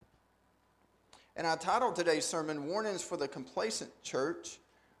And I titled today's sermon, Warnings for the Complacent Church.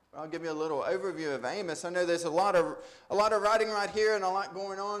 I'll give you a little overview of Amos. I know there's a lot of writing right here and a lot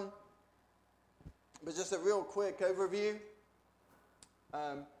going on. But just a real quick overview.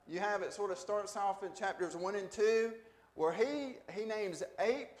 You have it sort of starts off in chapters 1 and 2, where he names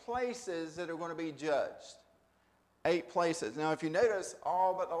 8 places that are going to be judged. 8 places. Now, if you notice,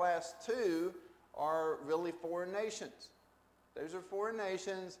 all but the last 2 are really foreign nations. Those are foreign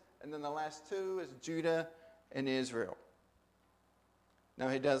nations, and then the last 2 is Judah and Israel. Now,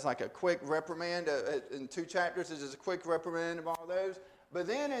 he does like a quick reprimand in 2 chapters. It's just a quick reprimand of all those. But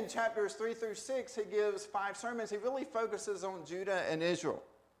then in chapters 3 through 6, he gives 5 sermons. He really focuses on Judah and Israel.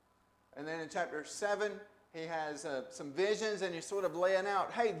 And then in chapter 7, he has some visions, and he's sort of laying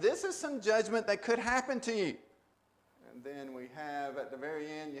out, hey, this is some judgment that could happen to you. And then we have, at the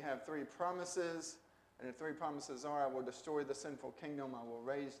very end, you have 3 promises. And the 3 promises are, I will destroy the sinful kingdom, I will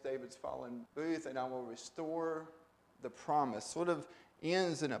raise David's fallen booth, and I will restore the promise. Sort of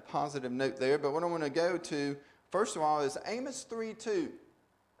ends in a positive note there. But what I want to go to, first of all, is Amos 3:2.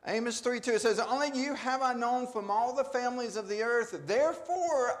 Amos 3:2, it says, only you have I known from all the families of the earth,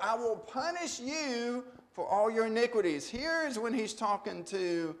 therefore I will punish you for all your iniquities. Here's when he's talking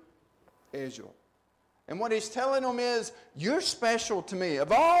to Israel. And what he's telling them is, you're special to me.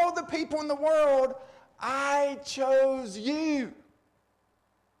 Of all the people in the world, I chose you.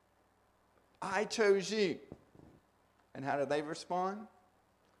 I chose you. And how do they respond?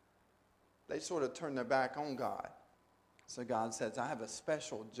 They sort of turn their back on God. So God says, I have a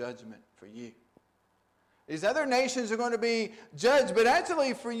special judgment for you. These other nations are going to be judged, but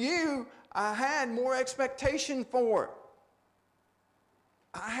actually for you, I had more expectation for.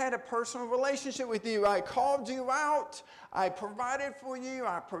 I had a personal relationship with you. I called you out. I provided for you.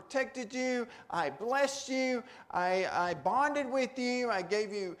 I protected you. I blessed you. I bonded with you. I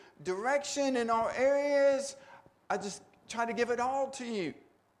gave you direction in all areas. I just tried to give it all to you.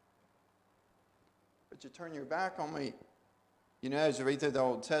 But you turn your back on me. You know, as you read through the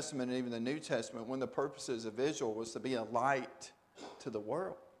Old Testament and even the New Testament, one of the purposes of Israel was to be a light to the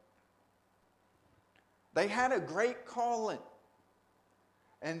world. They had a great calling.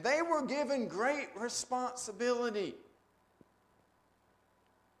 And they were given great responsibility.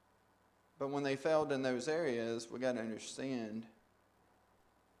 But when they failed in those areas, we got to understand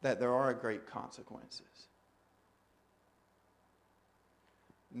that there are great consequences.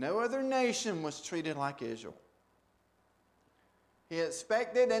 No other nation was treated like Israel. He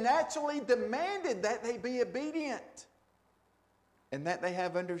expected and actually demanded that they be obedient and that they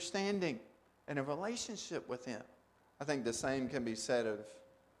have understanding and a relationship with him. I think the same can be said of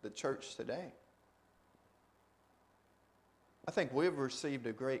the church today. I think we've received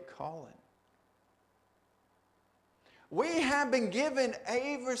a great calling. We have been given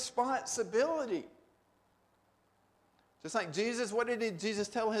a responsibility. Just like Jesus, what did Jesus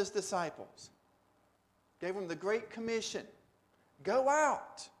tell his disciples? Gave them the Great Commission. Go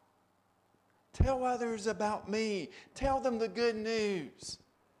out. Tell others about me. Tell them the good news.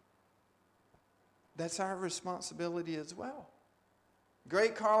 That's our responsibility as well.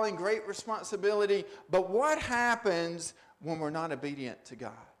 Great calling, great responsibility. But what happens when we're not obedient to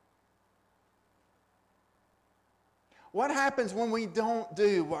God? What happens when we don't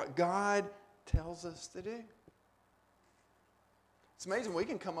do what God tells us to do? It's amazing. We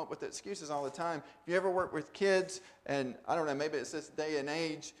can come up with excuses all the time. If you ever work with kids, and I don't know, maybe it's this day and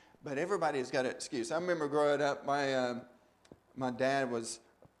age, but everybody's got an excuse. I remember growing up, my dad was,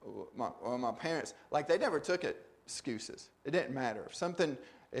 my parents, like they never took excuses. It didn't matter.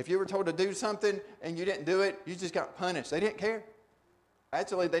 If you were told to do something and you didn't do it, you just got punished. They didn't care.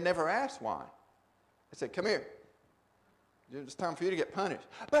 Actually, they never asked why. They said, come here. It's time for you to get punished.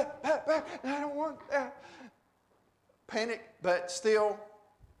 But I don't want that. Panic, but still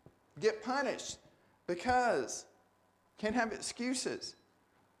get punished because can't have excuses.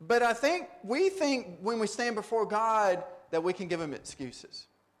 But we think when we stand before God that we can give him excuses.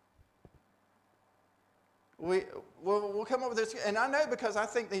 We'll come up with this, and I know because I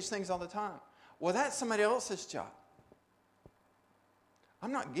think these things all the time. Well, that's somebody else's job.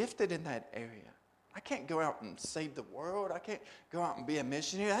 I'm not gifted in that area. I can't go out and save the world. I can't go out and be a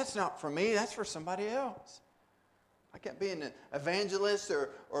missionary. That's not for me. That's for somebody else. I can't be an evangelist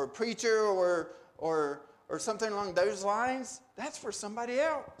or a preacher or something along those lines. That's for somebody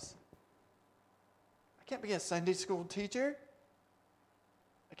else. I can't be a Sunday school teacher.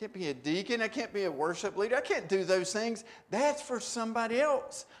 I can't be a deacon. I can't be a worship leader. I can't do those things. That's for somebody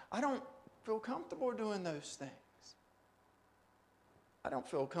else. I don't feel comfortable doing those things. I don't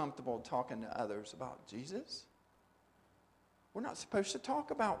feel comfortable talking to others about Jesus. We're not supposed to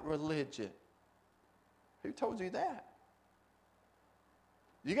talk about religion. Who told you that?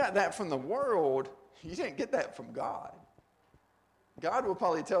 You got that from the world. You didn't get that from God. God will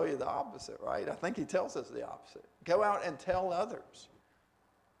probably tell you the opposite, right? I think he tells us the opposite. Go out and tell others.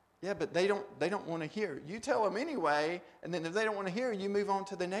 Yeah, but they don't want to hear. You tell them anyway, and then if they don't want to hear, you move on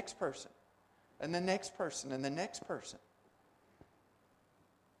to the next person, and the next person, and the next person.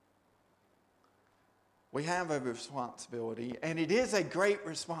 We have a responsibility, and it is a great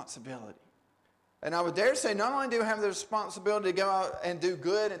responsibility. And I would dare say, not only do we have the responsibility to go out and do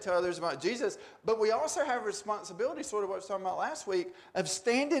good and tell others about Jesus, but we also have a responsibility, sort of what I was talking about last week, of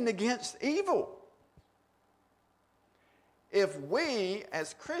standing against evil. If we,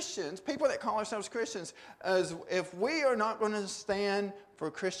 as Christians, people that call ourselves Christians, if we are not going to stand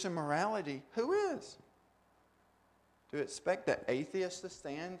for Christian morality, who is? Do you expect the atheists to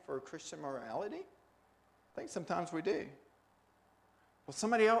stand for Christian morality? I think sometimes we do. Well,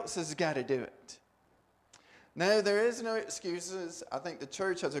 somebody else has got to do it. No, there is no excuses. I think the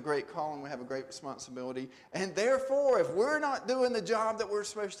church has a great calling. We have a great responsibility. And therefore, if we're not doing the job that we're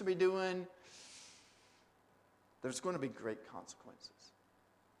supposed to be doing, there's going to be great consequences.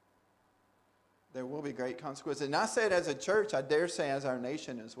 There will be great consequences. And I say it as a church, I dare say as our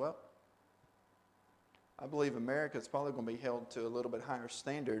nation as well. I believe America is probably going to be held to a little bit higher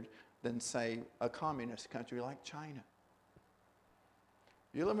standard than, say, a communist country like China.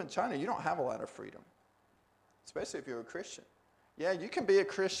 You live in China, you don't have a lot of freedom, especially if you're a Christian. Yeah, you can be a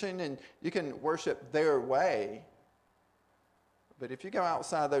Christian and you can worship their way, but if you go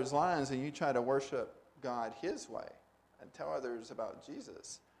outside those lines and you try to worship God his way and tell others about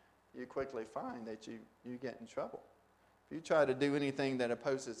Jesus, you quickly find that you get in trouble. If you try to do anything that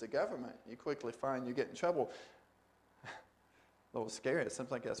opposes the government, you quickly find you get in trouble. A little scary. It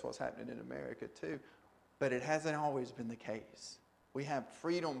seems like that's what's happening in America too. But it hasn't always been the case. We have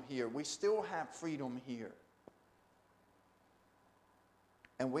freedom here. We still have freedom here.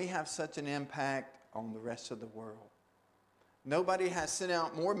 And we have such an impact on the rest of the world. Nobody has sent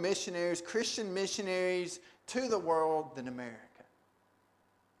out more missionaries, Christian missionaries, to the world than America.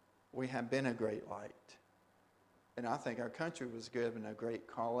 We have been a great light. And I think our country was given a great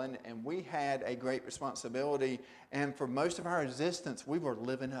calling, and we had a great responsibility. And for most of our existence, we were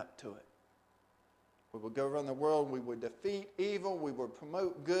living up to it. We would go around the world, we would defeat evil, we would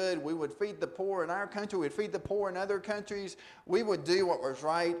promote good, we would feed the poor in our country, we'd feed the poor in other countries. We would do what was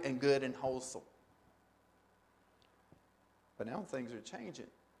right and good and wholesome. But now things are changing.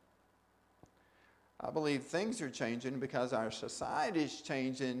 I believe things are changing because our society is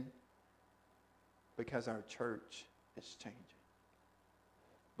changing, because our church is changing.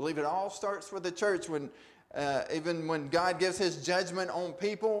 I believe it all starts with the church. Even when God gives his judgment on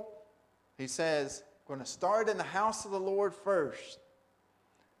people, he says, we're going to start in the house of the Lord first,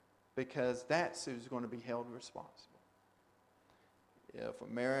 because that's who's going to be held responsible. If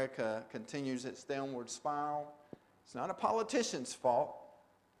America continues its downward spiral, it's not a politician's fault.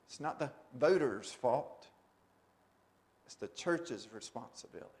 It's not the voters' fault. It's the church's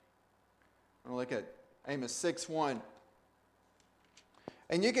responsibility. I'm going to look at Amos 6:1.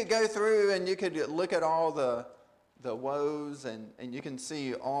 And you could go through and you could look at all the woes, and you can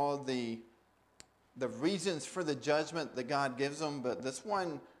see all the reasons for the judgment that God gives them. But this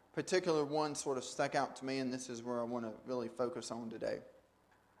one particular one sort of stuck out to me, and this is where I want to really focus on today.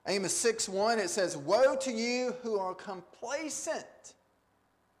 Amos 6:1, it says, "Woe to you who are complacent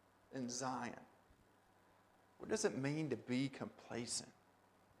in Zion." What does it mean to be complacent?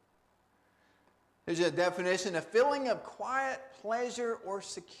 Here's a definition: a feeling of quiet pleasure or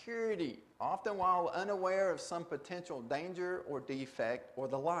security, often while unaware of some potential danger or defect or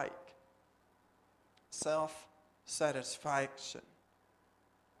the like. Self-satisfaction.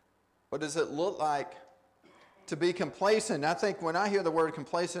 What does it look like to be complacent? I think when I hear the word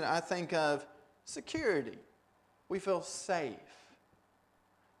complacent, I think of security. We feel safe.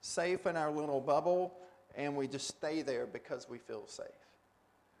 Safe in our little bubble, and we just stay there because we feel safe.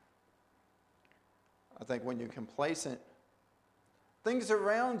 I think when you're complacent, things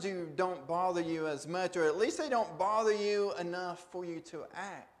around you don't bother you as much, or at least they don't bother you enough for you to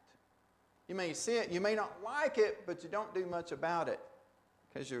act. You may see it, you may not like it, but you don't do much about it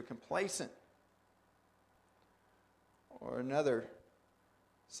because you're complacent. Or another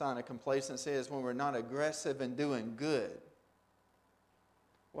sign of complacency is when we're not aggressive in doing good.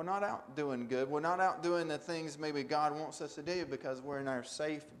 We're not out doing good. We're not out doing the things maybe God wants us to do because we're in our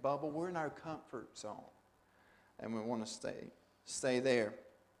safe bubble. We're in our comfort zone. And we want to stay there.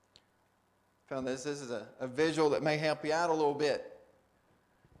 Found this is a visual that may help you out a little bit.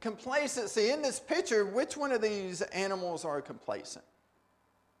 Complacency. In this picture, which one of these animals are complacent?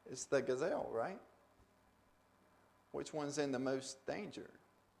 It's the gazelle, right? Which one's in the most danger?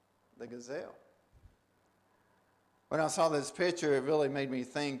 The gazelle. When I saw this picture, it really made me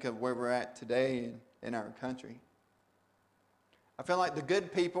think of where we're at today in our country. I feel like the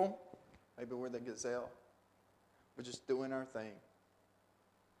good people, maybe we're the gazelle, we're just doing our thing.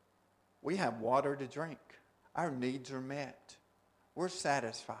 We have water to drink. Our needs are met. We're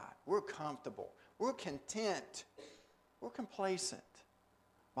satisfied. We're comfortable. We're content. We're complacent.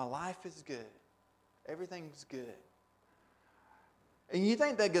 My life is good. Everything's good. And you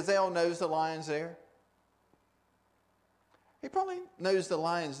think that gazelle knows the lion's there? He probably knows the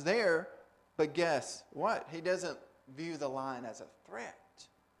lion's there, but guess what? He doesn't view the lion as a threat.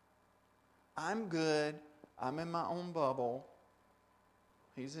 I'm good. I'm in my own bubble.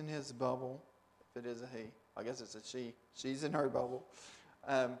 He's in his bubble, if it is a he. I guess it's a she. She's in her bubble.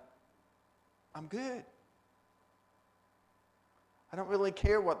 I'm good. I don't really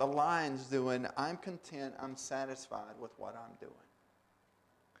care what the lion's doing. I'm content. I'm satisfied with what I'm doing.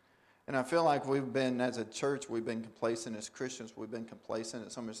 And I feel like we've been, as a church, we've been complacent. As Christians, we've been complacent.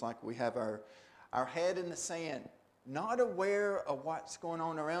 It's almost like we have our head in the sand, not aware of what's going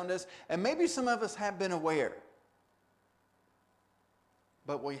on around us. And maybe some of us have been aware.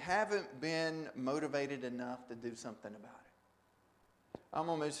 But we haven't been motivated enough to do something about it. I'm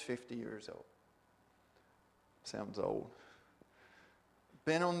almost 50 years old. Sounds old.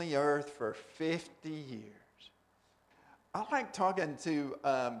 Been on the earth for 50 years. I like talking to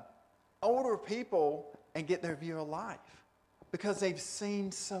older people and get their view of life because they've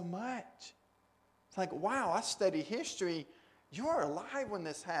seen so much. It's like, wow, I study history. You were alive when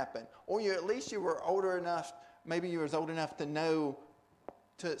this happened. Or at least you were older enough, maybe you were old enough to know,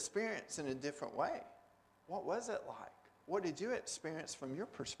 to experience in a different way. What was it like? What did you experience from your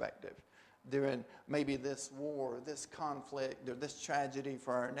perspective during maybe this war, this conflict, or this tragedy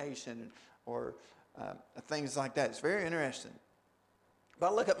for our nation, or things like that? It's very interesting.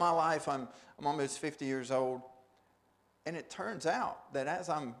 But I look at my life, I'm almost 50 years old, and it turns out that as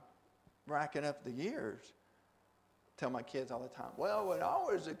I'm racking up the years, I tell my kids all the time, well, when I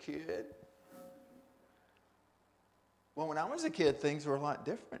was a kid, things were a lot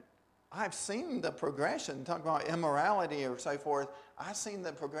different. I've seen the progression, talking about immorality or so forth, I've seen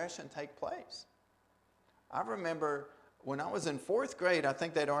the progression take place. I remember when I was in 4th grade, I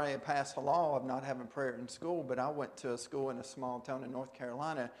think they'd already passed a law of not having prayer in school, but I went to a school in a small town in North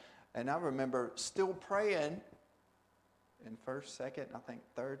Carolina, and I remember still praying in 1st, 2nd, I think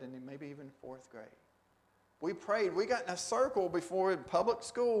 3rd, and then maybe even 4th grade. We prayed. We got in a circle before public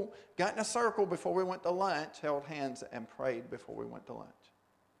school, got in a circle before we went to lunch, held hands, and prayed before we went to lunch.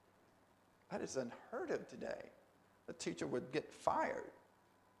 That is unheard of today. The teacher would get fired,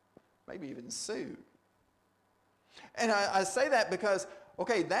 maybe even sued. And I say that because,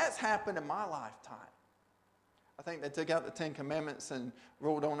 okay, that's happened in my lifetime. I think they took out the 10 Commandments and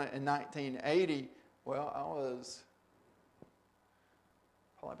ruled on it in 1980. Well, I was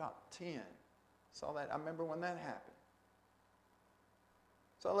probably about 10. Saw that. I remember when that happened.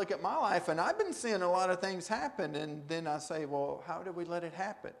 So I look at my life, and I've been seeing a lot of things happen, and then I say, well, how did we let it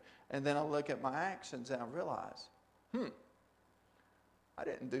happen? And then I look at my actions, and I realize, I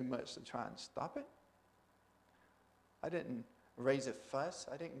didn't do much to try and stop it. I didn't raise a fuss.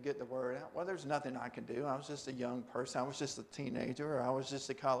 I didn't get the word out. Well, there's nothing I can do. I was just a young person. I was just a teenager, or I was just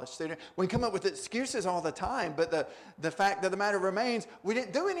a college student. We come up with excuses all the time, but the fact of the matter remains, we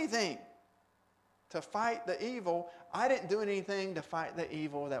didn't do anything to fight the evil. I didn't do anything to fight the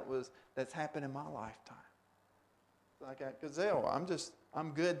evil that's happened in my lifetime. Like that gazelle,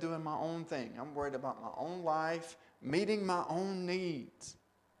 I'm good doing my own thing. I'm worried about my own life, meeting my own needs.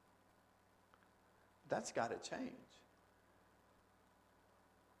 That's got to change.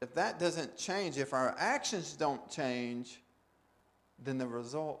 If that doesn't change, if our actions don't change, then the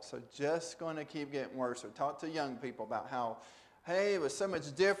results are just going to keep getting worse. We talk to young people about how, hey, it was so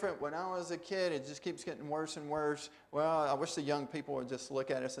much different when I was a kid. It just keeps getting worse and worse. Well, I wish the young people would just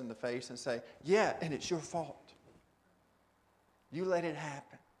look at us in the face and say, yeah, and it's your fault. You let it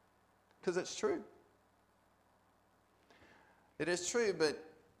happen. Because it's true. It is true, but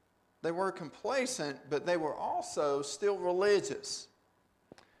they were complacent, but they were also still religious.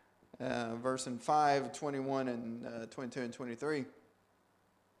 Verse in 5, 21, and 22 and 23.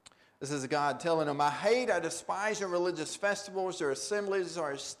 This is God telling them, I despise your religious festivals. Your assemblies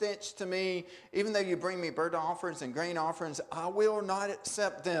are a stench to me. Even though you bring me burnt offerings and grain offerings, I will not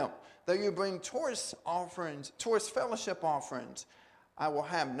accept them. Though you bring choice fellowship offerings, I will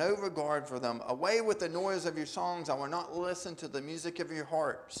have no regard for them. Away with the noise of your songs. I will not listen to the music of your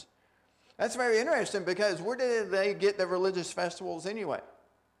harps. That's very interesting because where did they get the religious festivals anyway?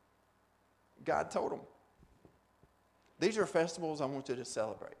 God told them. these are festivals I want you to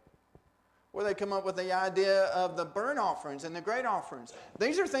celebrate. Or they come up with the idea of the burnt offerings and the great offerings.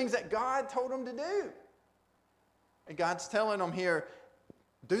 These are things that God told them to do. And God's telling them here,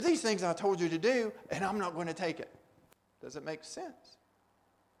 do these things I told you to do, and I'm not going to take it. Does it make sense?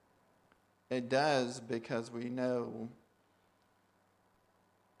 It does, because we know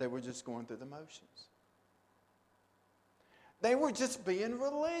they were just going through the motions. They were just being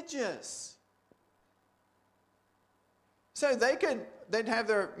religious. So they'd have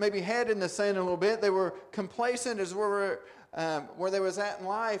their maybe head in the sand a little bit. They were complacent as where they was at in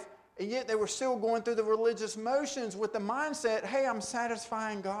life, and yet they were still going through the religious motions with the mindset, hey, I'm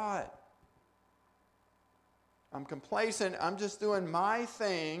satisfying God. I'm complacent. I'm just doing my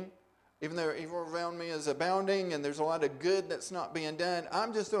thing, even though evil around me is abounding and there's a lot of good that's not being done.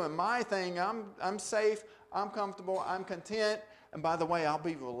 I'm just doing my thing. I'm safe. I'm comfortable. I'm content. And by the way, I'll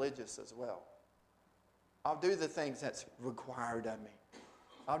be religious as well. I'll do the things that's required of me.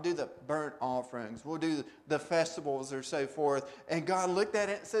 I'll do the burnt offerings. We'll do the festivals or so forth. And God looked at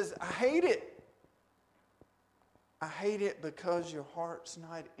it and says, I hate it. I hate it because your heart's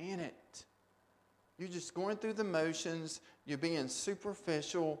not in it. You're just going through the motions. You're being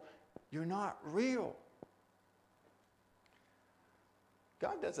superficial. You're not real.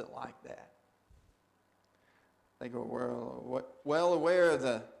 God doesn't like that. They go, well aware of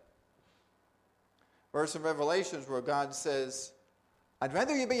the verse in Revelations where God says, I'd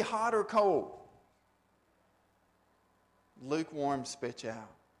rather you be hot or cold. Lukewarm spit you out.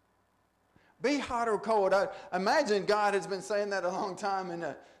 Be hot or cold. I imagine God has been saying that a long time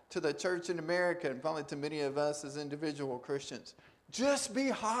to the church in America, and probably to many of us as individual Christians. Just be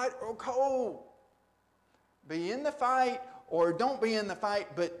hot or cold. Be in the fight or don't be in the fight,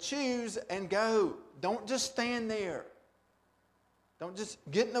 but choose and go. Don't just stand there. Don't just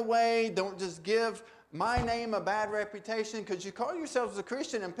get in the way. Don't just give my name a bad reputation, because you call yourselves a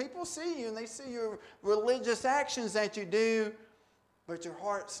Christian and people see you and they see your religious actions that you do, but your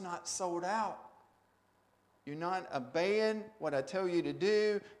heart's not sold out. You're not obeying what I tell you to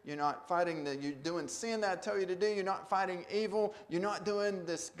do. You're not fighting you're doing sin that I tell you to do. You're not fighting evil. You're not doing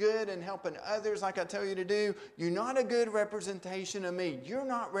this good and helping others like I tell you to do. You're not a good representation of me. You're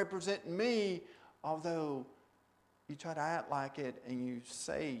not representing me, although you try to act like it and you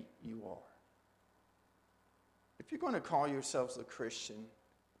say you are. If you're going to call yourselves a Christian,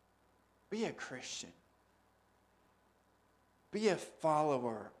 be a Christian. Be a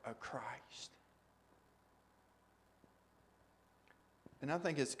follower of Christ. And I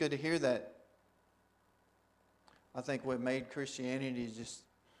think it's good to hear that. I think we've made Christianity just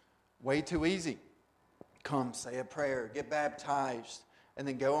way too easy. Come, say a prayer, get baptized, and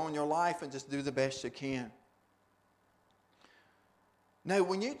then go on your life and just do the best you can. No,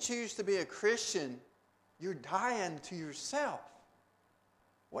 when you choose to be a Christian, you're dying to yourself.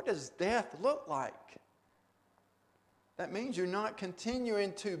 What does death look like? That means you're not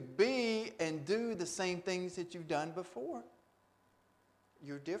continuing to be and do the same things that you've done before.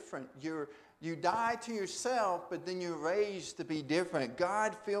 You're different. You die to yourself, but then you're raised to be different.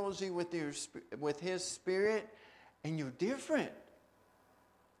 God fills you with His Spirit, and you're different.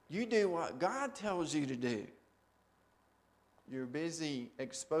 You do what God tells you to do. You're busy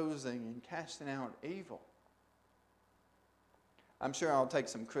exposing and casting out evil. I'm sure I'll take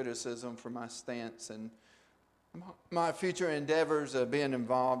some criticism for my stance and my future endeavors of being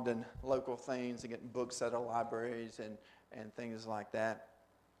involved in local things and getting books out of libraries and things like that.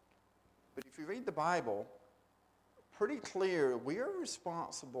 But if you read the Bible, pretty clear we are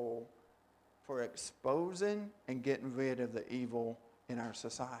responsible for exposing and getting rid of the evil in our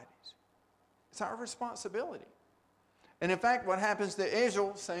societies. It's our responsibility. And in fact, what happens to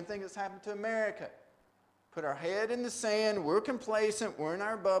Israel, same thing that's happened to America. Put our head in the sand, we're complacent, we're in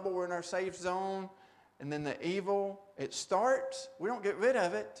our bubble, we're in our safe zone, and then the evil, it starts, we don't get rid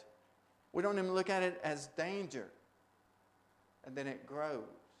of it. We don't even look at it as danger. And then it grows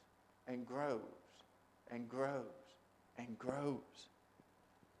and grows and grows and grows.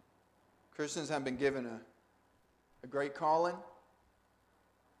 Christians have been given a great calling.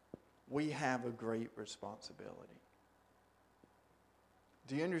 We have a great responsibility.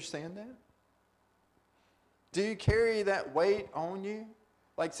 Do you understand that? Do you carry that weight on you?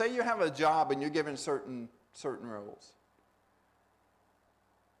 Like, say you have a job and you're given certain roles.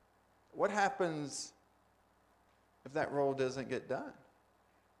 What happens if that role doesn't get done?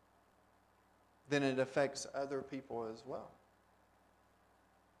 Then it affects other people as well.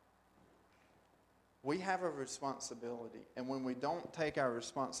 We have a responsibility, and when we don't take our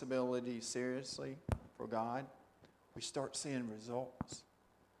responsibility seriously for God, we start seeing results.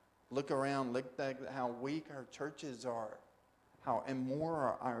 look around, look at how weak our churches are, how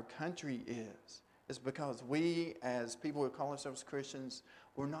immoral our country is. It's because we, as people who call ourselves Christians,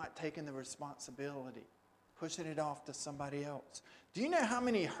 we're not taking the responsibility, pushing it off to somebody else. Do you know how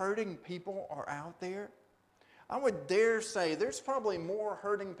many hurting people are out there? I would dare say there's probably more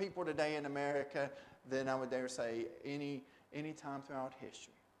hurting people today in America than I would dare say any time throughout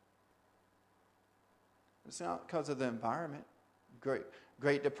history. It's not because of the environment.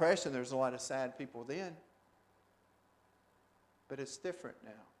 Great Depression, there's a lot of sad people then. But it's different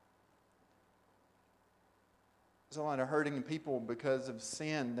now. There's a lot of hurting people because of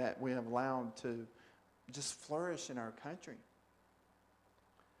sin that we have allowed to just flourish in our country.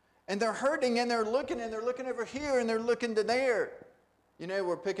 And they're hurting and they're looking over here and they're looking to there. You know,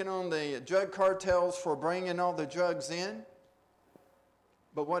 we're picking on the drug cartels for bringing all the drugs in.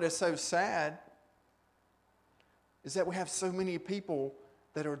 But what is so sad is that we have so many people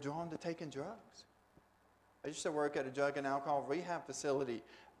that are drawn to taking drugs. I used to work at a drug and alcohol rehab facility.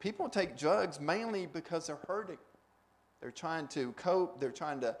 People take drugs mainly because they're hurting. They're trying to cope. They're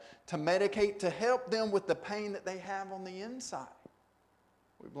trying to medicate to help them with the pain that they have on the inside.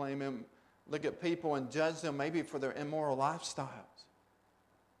 We blame them, look at people and judge them maybe for their immoral lifestyles.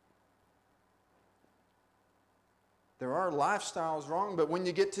 There are lifestyles wrong, but when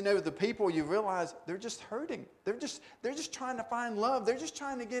you get to know the people, you realize they're just hurting. They're just trying to find love. They're just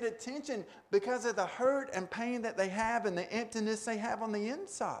trying to get attention because of the hurt and pain that they have and the emptiness they have on the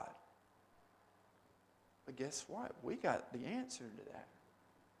inside. But guess what? We got the answer to that.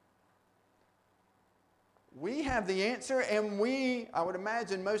 We have the answer, and I would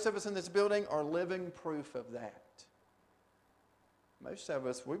imagine most of us in this building are living proof of that. Most of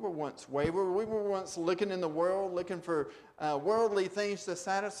us, we were once wayward. We were once looking in the world, looking for worldly things to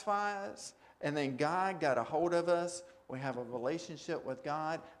satisfy us. And then God got a hold of us. We have a relationship with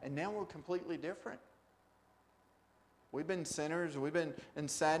God. And now we're completely different. We've been sinners. We've been in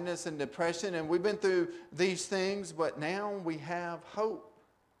sadness and depression. And we've been through these things. But now we have hope.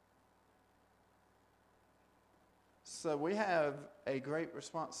 So we have a great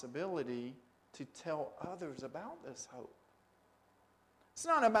responsibility to tell others about this hope. It's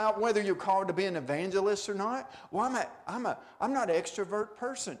not about whether you're called to be an evangelist or not. Well, I'm not an extrovert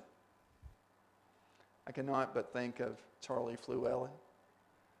person. I cannot but think of Charlie Fluellen.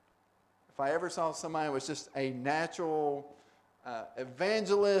 If I ever saw somebody who was just a natural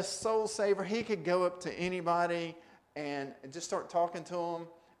evangelist, soul saver, he could go up to anybody and just start talking to them.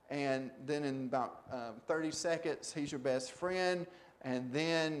 And then in about 30 seconds, he's your best friend. And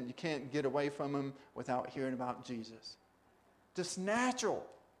then you can't get away from him without hearing about Jesus. Just natural.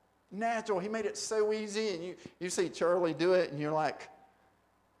 He made it so easy. And you see Charlie do it, and you're like,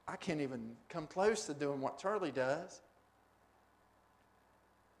 I can't even come close to doing what Charlie does.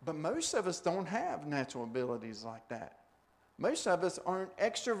 But most of us don't have natural abilities like that. Most of us aren't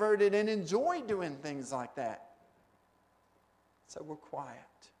extroverted and enjoy doing things like that. So we're quiet.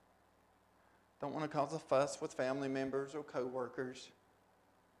 Don't want to cause a fuss with family members or coworkers.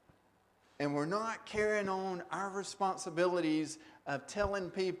 And we're not carrying on our responsibilities of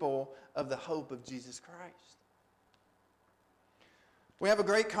telling people of the hope of Jesus Christ. We have a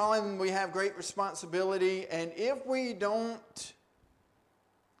great calling, we have great responsibility, and if we don't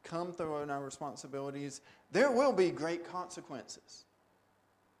come through on our responsibilities, there will be great consequences.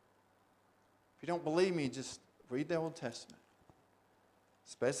 If you don't believe me, just read the Old Testament,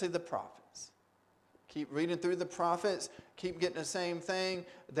 especially the prophets. Keep reading through the prophets. Keep getting the same thing.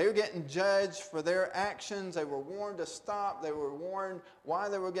 They're getting judged for their actions. They were warned to stop. They were warned why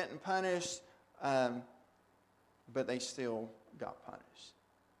they were getting punished. But they still got punished.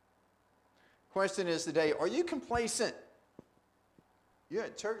 Question is today, are you complacent? You're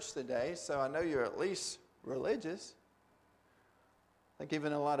at church today, so I know you're at least religious. I think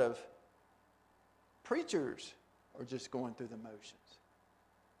even a lot of preachers are just going through the motions.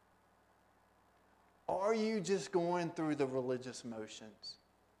 Are you just going through the religious motions?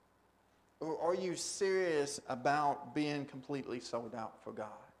 Or are you serious about being completely sold out for God?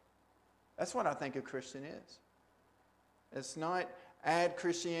 That's what I think a Christian is. It's not add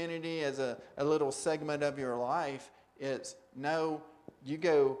Christianity as a little segment of your life. It's no, you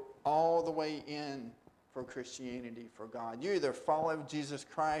go all the way in for Christianity, for God. You either follow Jesus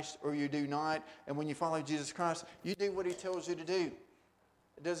Christ or you do not. And when you follow Jesus Christ, you do what He tells you to do.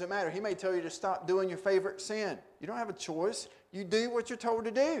 It doesn't matter. He may tell you to stop doing your favorite sin. You don't have a choice. You do what you're told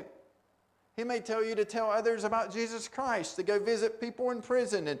to do. He may tell you to tell others about Jesus Christ, to go visit people in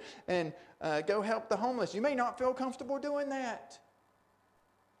prison and go help the homeless. You may not feel comfortable doing that.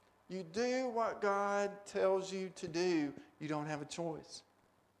 You do what God tells you to do. You don't have a choice.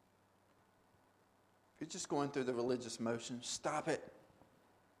 You're just going through the religious motions. Stop it.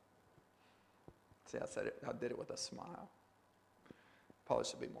 See, I said it. I did it with a smile. Probably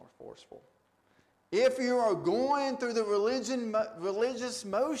should be more forceful. If you are going through the religious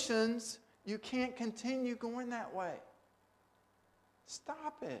motions, you can't continue going that way.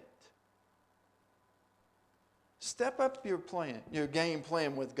 Stop it. Step up your plan, your game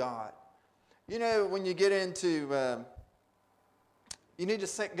plan with God. You know, when you get into, you need to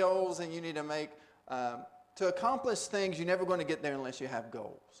set goals and you need to make, to accomplish things, you're never going to get there unless you have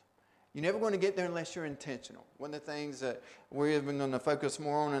goals. You're never going to get there unless you're intentional. One of the things that we're even going to focus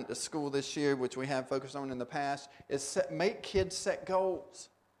more on at the school this year, which we have focused on in the past, is make kids set goals.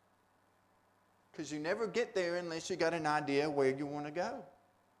 Because you never get there unless you got an idea where you want to go.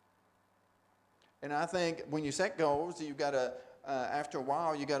 And I think when you set goals, you've got to, after a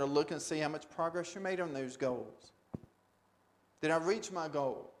while, you got to look and see how much progress you made on those goals. Did I reach my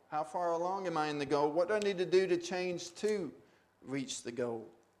goal? How far along am I in the goal? What do I need to do to change to reach the goal?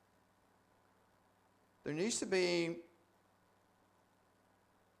 There needs to be,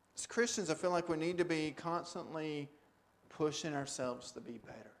 as Christians, I feel like we need to be constantly pushing ourselves to be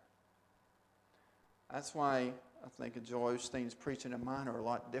better. That's why I think Joel Osteen's preaching and mine are a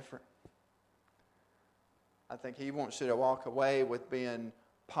lot different. I think he wants you to walk away with being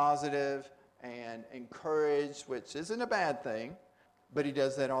positive and encouraged, which isn't a bad thing, but he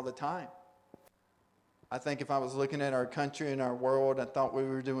does that all the time. I think if I was looking at our country and our world and thought we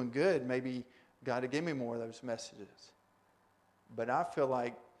were doing good, maybe God would give me more of those messages. But I feel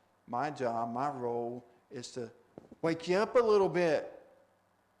like my job, my role, is to wake you up a little bit.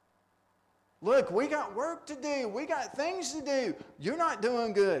 Look, we got work to do. We got things to do. You're not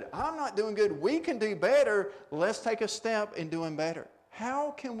doing good. I'm not doing good. We can do better. Let's take a step in doing better.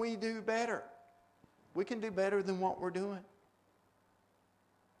 How can we do better? We can do better than what we're doing.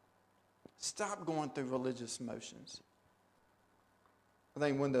 Stop going through religious motions. I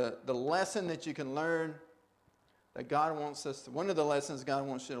think the lesson that you can learn that God wants us to, one of the lessons God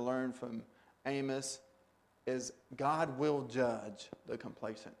wants you to learn from Amos is God will judge the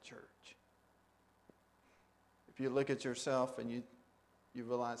complacent church. If you look at yourself and you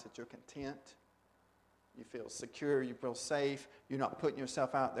realize that you're content, you feel secure, you feel safe, you're not putting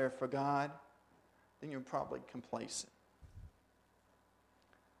yourself out there for God, then you're probably complacent.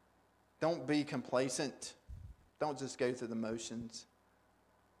 Don't be complacent. Don't just go through the motions.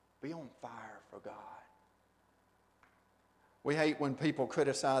 Be on fire for God. We hate when people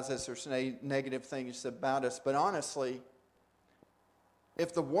criticize us or say negative things about us, but honestly,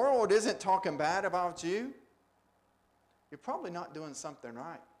 if the world isn't talking bad about you, you're probably not doing something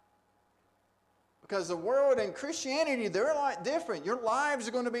right. Because the world and Christianity, they're a lot different. Your lives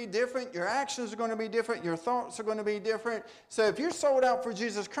are going to be different. Your actions are going to be different. Your thoughts are going to be different. So if you're sold out for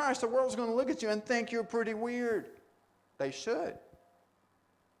Jesus Christ, the world's going to look at you and think you're pretty weird. They should.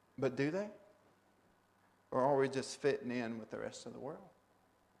 But do they? Or are we just fitting in with the rest of the world?